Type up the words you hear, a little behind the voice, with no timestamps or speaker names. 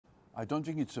I don't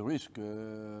think it's a risk.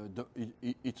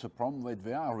 It's a problem that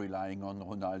they are relying on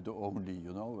Ronaldo only,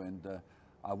 you know, and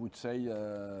I would say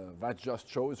that just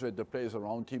shows that the players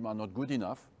around him are not good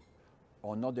enough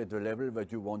or not at the level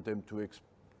that you want them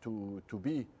to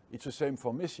be. It's the same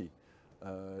for Messi.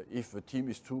 If the team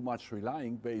is too much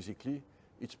relying, basically,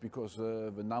 it's because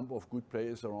the number of good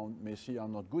players around Messi are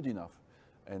not good enough.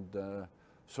 And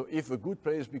so if the good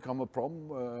players become a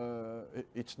problem,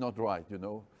 it's not right, you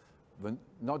know. The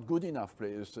not good enough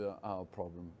players are a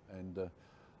problem. And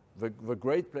the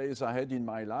great players I had in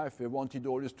my life, they wanted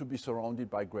always to be surrounded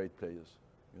by great players,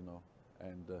 you know.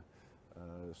 And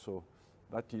so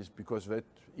that is because that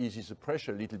eases the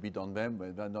pressure a little bit on them.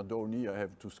 They not only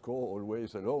have to score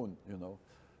always alone, you know.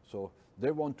 So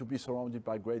they want to be surrounded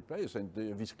by great players. And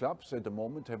these clubs at the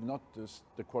moment have not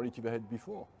the quality they had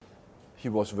before. He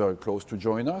was very close to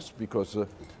join us because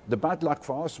the bad luck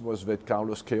for us was that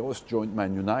Carlos Queiroz joined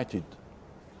Man United.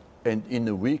 And in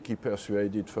a week he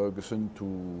persuaded Ferguson to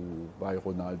buy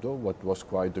Ronaldo, what was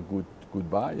quite a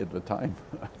goodbye at the time.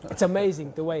 It's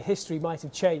amazing the way history might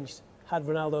have changed had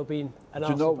Ronaldo been an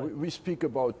Arsenal player. We speak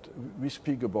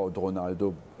about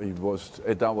Ronaldo. He was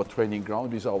at our training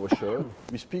ground with our shirt.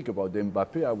 We speak about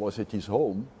Mbappé. I was at his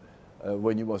home.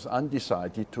 When he was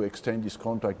undecided to extend his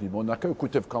contract in Monaco, he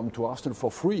could have come to Arsenal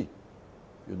for free,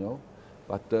 you know.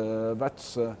 But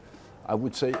that's, I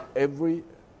would say, every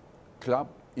club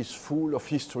is full of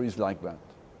histories like that.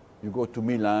 You go to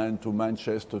Milan, to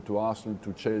Manchester, to Arsenal,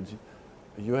 to Chelsea.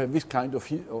 You have this kind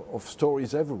of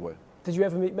stories everywhere. Did you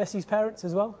ever meet Messi's parents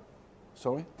as well?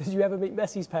 Sorry? Did you ever meet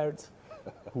Messi's parents?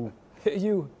 Who? If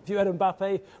you had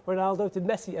Mbappé, Ronaldo, did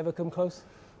Messi ever come close?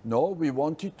 No, we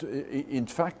wanted, in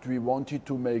fact, we wanted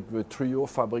to make the trio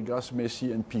Fabregas,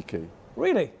 Messi and Piqué.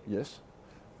 Really? Yes.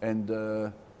 And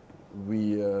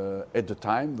we, at the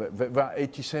time, they were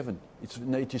 87. It's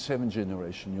an 87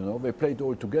 generation, you know. They played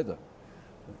all together.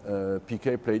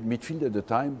 Piqué played midfield at the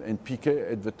time, and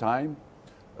Piqué at the time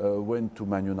went to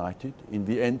Man United. In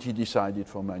the end, he decided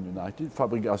for Man United.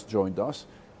 Fabregas joined us,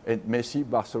 and Messi,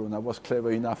 Barcelona was clever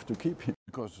enough to keep him.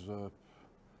 Because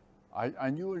I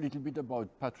knew a little bit about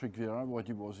Patrick Vieira, what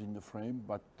he was in the frame,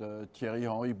 but Thierry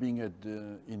Henry being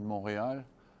in Montreal,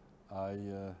 I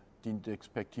didn't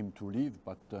expect him to leave.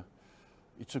 But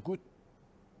it's a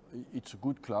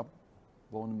good club,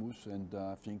 Bournemouth, and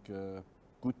I think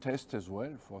good test as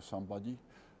well for somebody.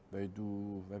 They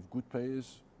have good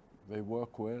players, they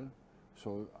work well,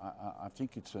 so I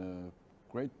think it's a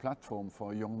great platform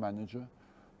for a young manager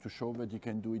to show that he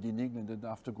can do it in England and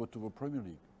after go to the Premier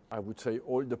League. I would say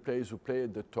all the players who play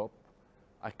at the top,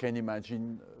 I can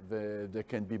imagine they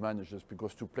can be managers,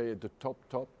 because to play at the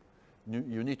top,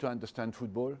 you need to understand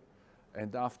football,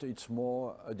 and after it's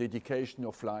more a dedication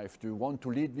of life. Do you want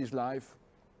to lead this life,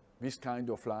 this kind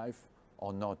of life,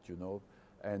 or not, you know?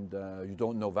 And you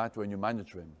don't know that when you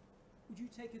manage them. Would you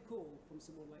take a call from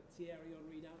someone like Thierry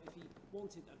Henry now if he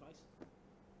wanted advice?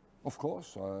 Of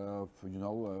course, you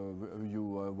know,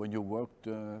 when you worked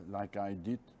like I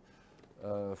did,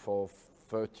 for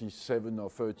 37 or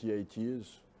 38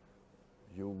 years,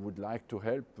 you would like to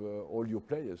help all your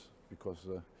players, because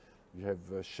you have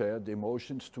shared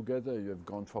emotions together, you have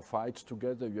gone for fights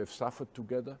together, you have suffered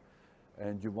together,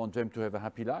 and you want them to have a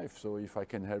happy life. So if I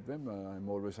can help them, I'm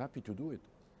always happy to do it.